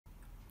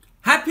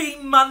Happy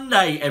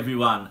Monday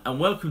everyone, and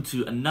welcome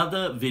to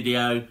another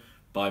video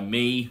by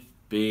me,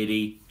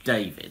 Beardy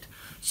David.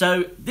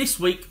 So this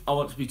week I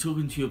want to be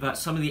talking to you about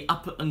some of the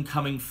up and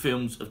coming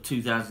films of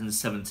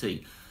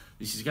 2017.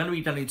 This is going to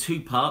be done in two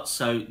parts,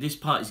 so this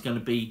part is going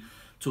to be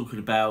talking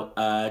about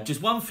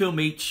just one film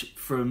each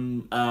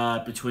from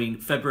between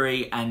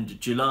February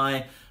and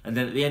July, and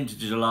then at the end of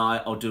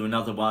July I'll do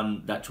another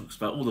one that talks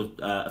about all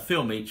the a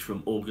film each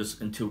from August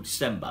until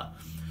December.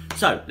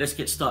 So let's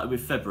get started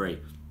with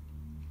February.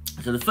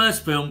 So the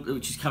first film,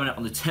 which is coming out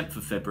on the 10th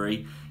of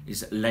February,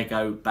 is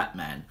Lego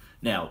Batman.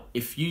 Now,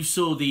 if you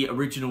saw the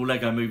original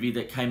Lego movie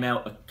that came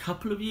out a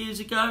couple of years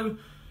ago,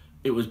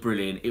 it was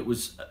brilliant. It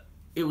was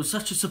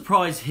such a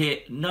surprise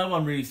hit. No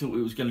one really thought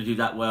it was going to do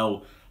that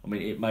well. I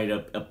mean, it made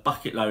a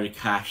bucket load of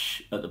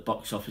cash at the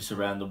box office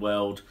around the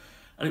world,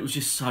 and it was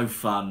just so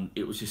fun.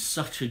 It was just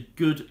such a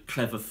good,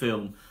 clever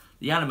film.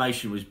 The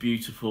animation was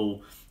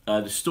beautiful.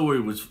 The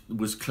story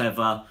was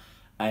clever,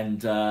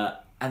 and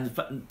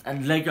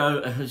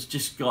Lego has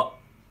just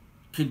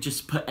can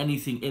just put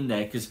anything in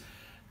there, because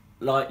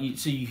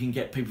you can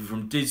get people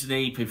from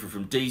Disney, people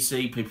from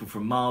DC, people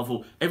from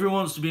Marvel. Everyone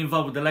wants to be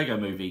involved with the Lego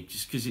movie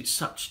just because it's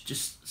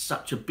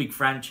such a big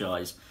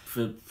franchise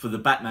for the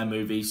Batman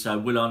movie. So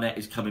Will Arnett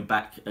is coming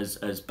back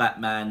as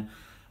Batman.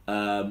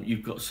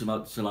 You've got some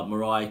like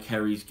Mariah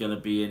Carey's going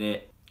to be in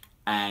it,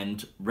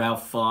 and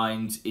Ralph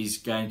Fiennes is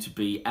going to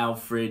be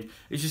Alfred.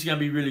 It's just going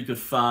to be really good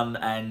fun,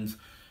 and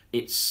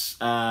it's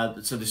so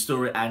the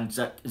story, and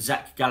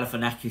Zach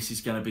Galifianakis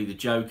is going to be the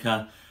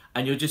Joker,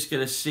 and you're just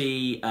going to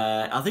see.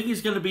 I think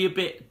it's going to be a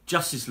bit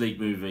Justice League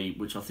movie,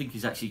 which I think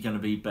is actually going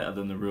to be better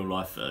than the real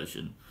life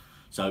version.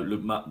 So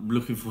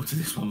looking forward to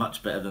this one,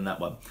 much better than that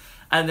one.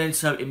 And then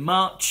so in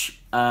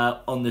March,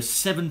 on the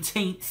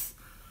 17th,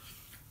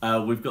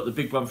 we've got the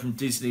big one from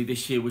Disney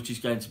this year, which is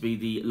going to be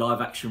the live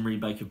action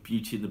remake of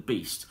Beauty and the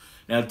Beast.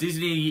 Now,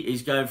 Disney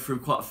is going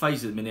through quite a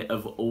phase at the minute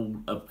of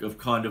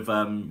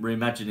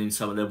reimagining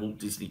some of their Walt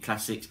Disney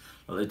classics.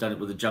 Like they've done it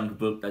with The Jungle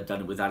Book, they've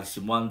done it with Alice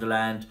in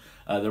Wonderland.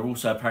 They're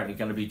also apparently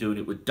going to be doing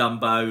it with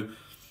Dumbo.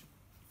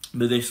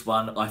 But this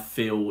one, I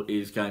feel,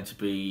 is going to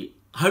be,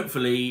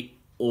 hopefully,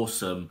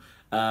 awesome.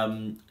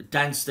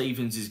 Dan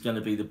Stevens is going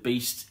to be the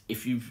Beast.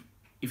 If you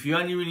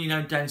only really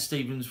know Dan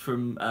Stevens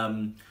from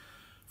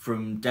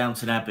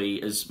Downton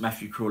Abbey as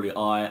Matthew Crawley,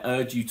 I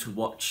urge you to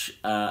watch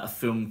a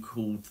film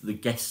called The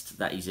Guest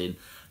that he's in.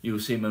 You will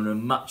see him in a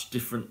much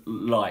different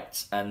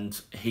light,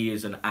 and he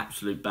is an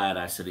absolute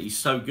badass, and he's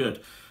so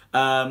good.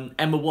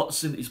 Emma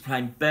Watson is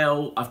playing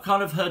Belle. I've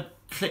kind of heard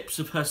clips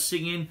of her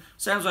singing.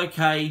 Sounds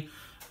okay.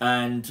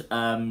 And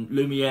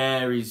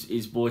Lumiere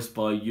is voiced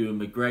by Ewan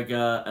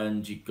McGregor,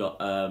 and you've got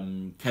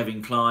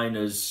Kevin Kline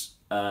as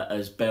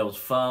Belle's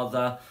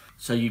father.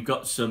 So you've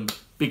got some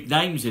big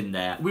names in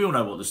there. We all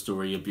know what the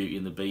story of Beauty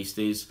and the Beast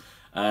is,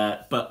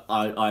 but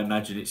I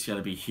imagine it's going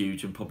to be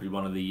huge and probably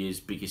one of the year's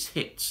biggest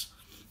hits.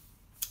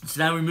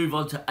 So now we move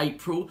on to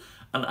April,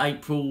 and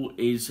April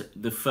is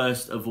the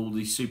first of all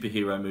the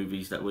superhero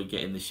movies that we're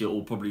getting this year,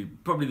 or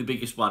probably the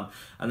biggest one,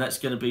 and that's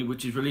going to be,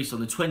 which is released on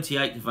the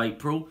 28th of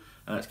April,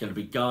 and that's going to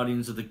be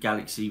Guardians of the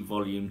Galaxy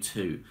Volume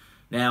 2.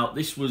 Now,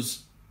 this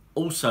was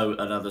also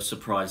another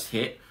surprise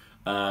hit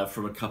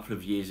from a couple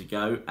of years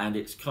ago, and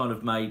it's kind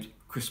of made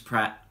Chris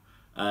Pratt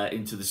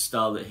into the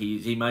star that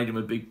he made him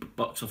a big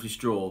box office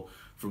draw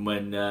from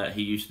when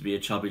he used to be a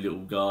chubby little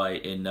guy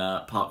in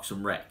Parks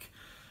and Rec.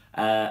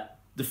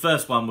 The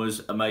first one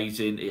was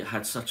amazing. It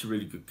had such a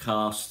really good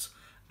cast,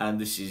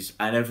 and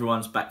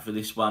everyone's back for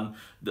this one.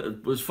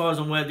 As far as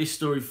I'm aware, this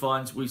story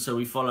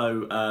we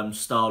follow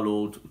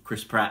Star-Lord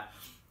Chris Pratt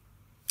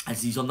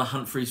as he's on the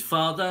hunt for his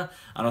father,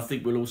 and I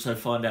think we'll also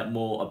find out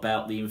more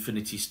about the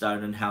Infinity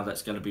Stone and how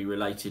that's going to be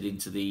related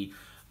into the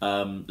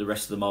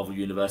rest of the Marvel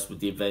Universe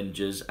with the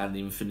Avengers and the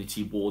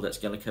Infinity War that's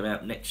going to come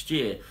out next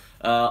year.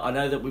 I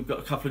know that we've got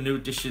a couple of new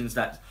additions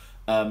that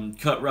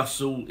Kurt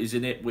Russell is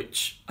in it,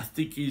 which I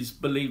think is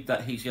believed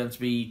that he's going to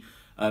be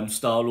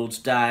Star-Lord's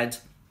dad.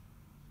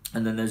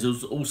 And then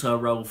there's also a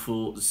role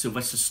for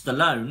Sylvester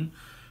Stallone,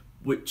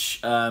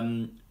 which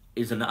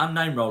is an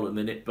unnamed role at the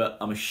minute, but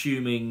I'm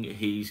assuming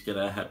he's going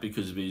to have,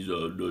 because of his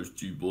nice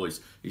deep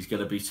voice, he's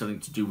going to be something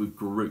to do with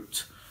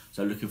Groot.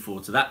 So looking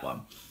forward to that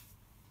one.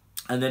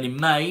 And then in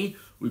May,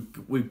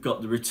 we've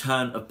got the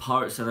return of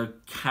Pirates of the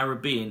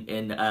Caribbean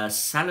in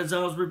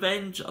Salazar's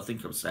Revenge. I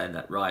think I'm saying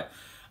that right.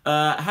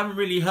 I haven't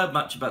really heard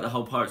much about the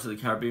whole Pirates of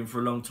the Caribbean for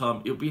a long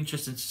time. It'll be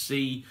interesting to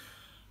see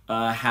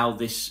how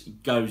this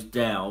goes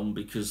down,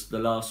 because the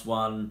last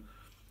one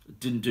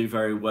didn't do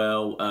very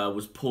well,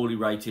 was poorly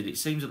rated. It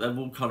seems that they've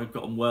all kind of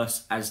gotten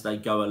worse as they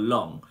go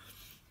along.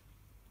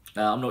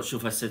 I'm not sure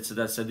if I said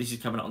so. So this is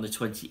coming out on the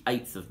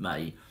 28th of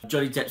May.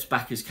 Johnny Depp's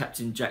back as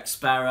Captain Jack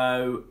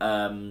Sparrow.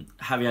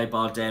 Javier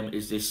Bardem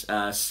is this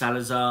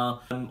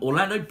Salazar.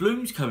 Orlando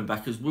Bloom's coming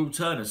back as Will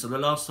Turner. So the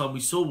last time we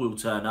saw Will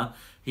Turner,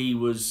 he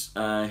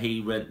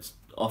went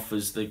off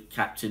as the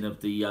captain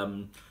of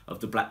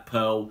the Black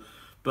Pearl,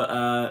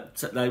 but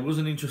they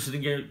wasn't interested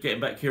in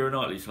getting back Keira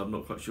Knightley. So I'm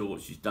not quite sure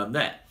what she's done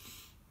there.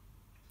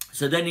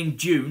 So then in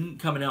June,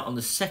 coming out on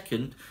the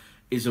 2nd,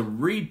 is a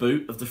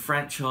reboot of the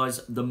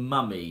franchise The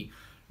Mummy.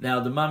 Now,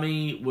 The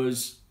Mummy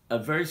was a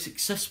very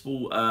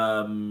successful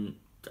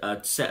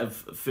set of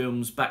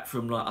films back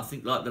from, like, I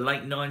think, like the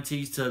late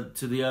 90s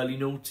to the early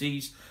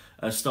noughties,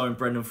 starring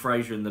Brendan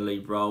Fraser in the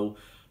lead role.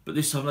 But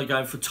this time they're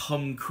going for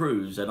Tom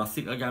Cruise, and I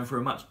think they're going for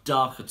a much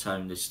darker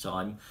tone this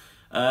time.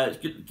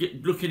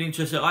 Looking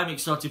interesting. I'm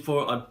excited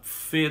for it. I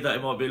fear that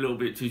it might be a little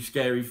bit too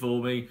scary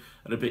for me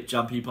and a bit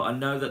jumpy, but I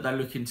know that they're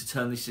looking to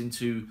turn this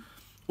into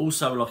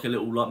also like a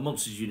little like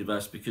Monsters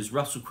universe, because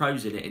Russell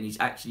Crowe's in it and he's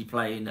actually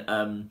playing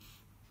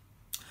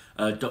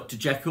Dr.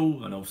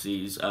 Jekyll, and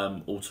obviously his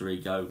alter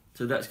ego.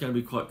 So that's going to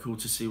be quite cool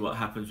to see what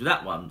happens with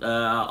that one.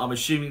 I'm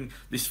assuming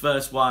this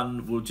first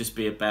one will just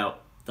be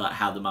about like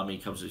how the Mummy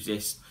comes to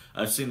exist.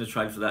 I've seen the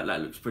trailer for that.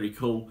 That looks pretty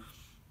cool,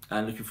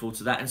 and looking forward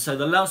to that. And so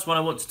the last one I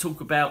want to talk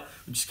about,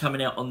 which is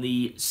coming out on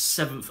the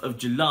 7th of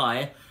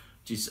July,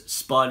 which is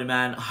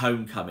Spider-Man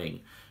Homecoming.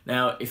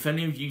 Now, if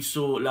any of you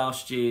saw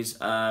last year's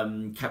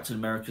Captain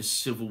America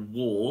Civil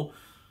War,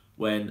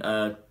 when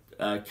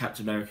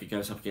Captain America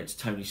goes up against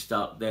Tony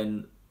Stark,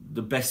 then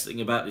the best thing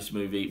about this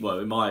movie, well,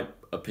 in my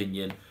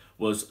opinion,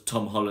 was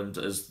Tom Holland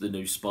as the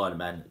new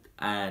Spider-Man.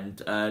 And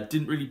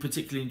didn't really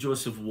particularly enjoy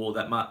Civil War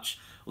that much.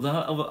 Although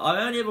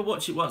I only ever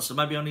watched it once, so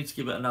maybe I need to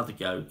give it another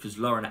go, because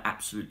Lauren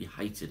absolutely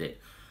hated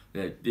it.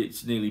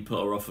 It's nearly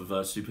put her off of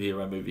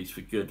superhero movies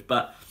for good.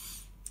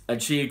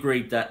 And she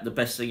agreed that the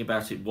best thing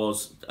about it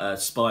was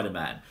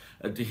Spider-Man.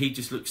 He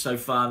just looks so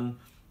fun.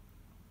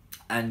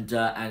 And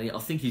I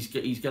think he's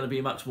going to be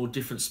a much more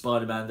different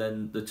Spider-Man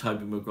than the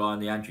Tobey Maguire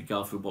and the Andrew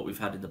Garfield, what we've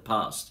had in the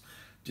past.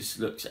 Just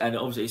looks, and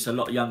obviously it's a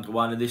lot younger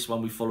one, and this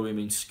one we follow him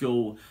in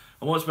school.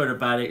 And what's better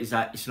about it is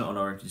that it's not an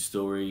origin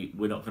story.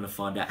 We're not going to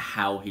find out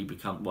how he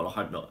becomes, well, I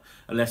hope not,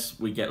 unless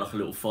we get like a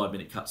little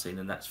 5-minute cutscene,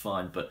 and that's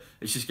fine. But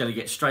it's just going to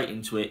get straight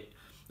into it.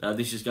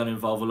 This is going to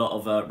involve a lot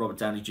of Robert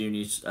Downey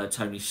Jr.'s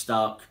Tony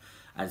Stark,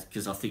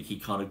 because I think he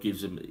kind of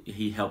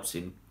he helps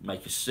him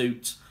make a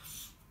suit.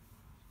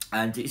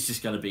 And it's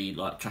just going to be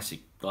like classic,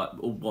 like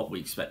what we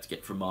expect to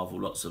get from Marvel.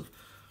 Lots of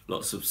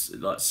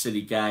like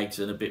silly gags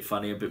and a bit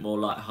funny, a bit more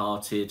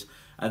light-hearted.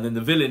 And then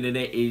the villain in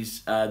it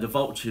is the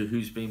Vulture,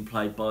 who's been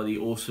played by the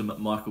awesome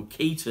Michael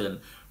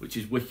Keaton, which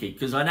is wicked.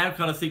 Because I now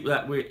kind of think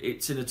that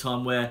it's in a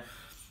time where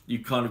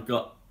you kind of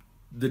got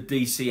the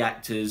DC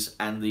actors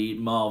and the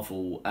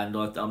Marvel, and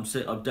I'm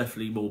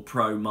definitely more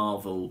pro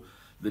Marvel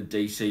than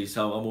DC.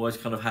 So I'm always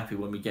kind of happy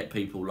when we get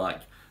people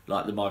like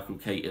the Michael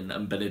Keaton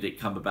and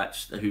Benedict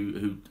Cumberbatch,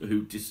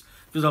 who just,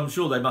 because I'm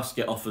sure they must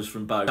get offers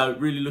from both. So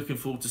really looking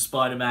forward to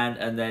Spider-Man,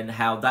 and then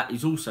how that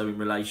is also in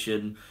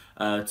relation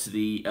to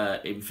the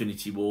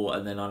Infinity War.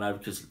 And then I know,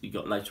 because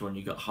later on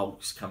you got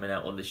Hulk's coming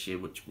out on this year,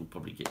 which we'll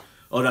probably get.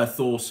 Oh no,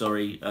 Thor,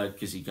 sorry,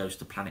 because he goes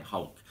to Planet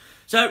Hulk.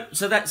 So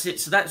that's it.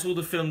 So that's all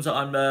the films that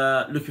I'm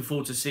looking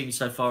forward to seeing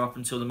so far up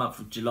until the month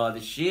of July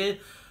this year.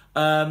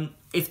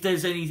 If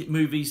there's any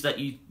movies that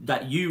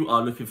you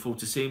are looking forward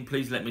to seeing,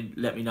 please let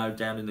me know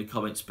down in the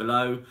comments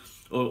below.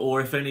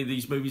 Or if any of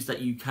these movies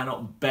that you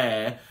cannot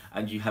bear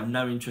and you have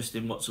no interest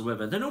in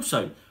whatsoever, then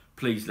also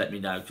please let me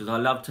know, because I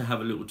love to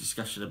have a little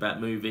discussion about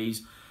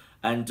movies.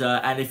 And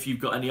if you've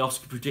got any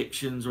Oscar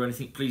predictions or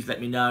anything, please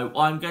let me know.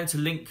 I'm going to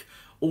link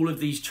all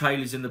of these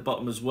trailers in the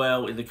bottom as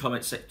well in the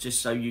comments section,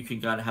 just so you can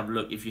go and have a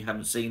look if you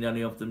haven't seen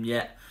any of them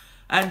yet.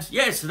 And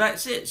yeah, so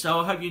that's it. So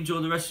I hope you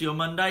enjoy the rest of your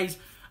Mondays.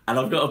 And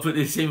I've got to put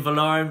this in for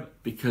Lauren,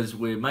 because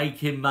we're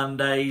making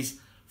Mondays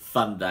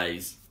fun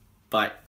days. Bye.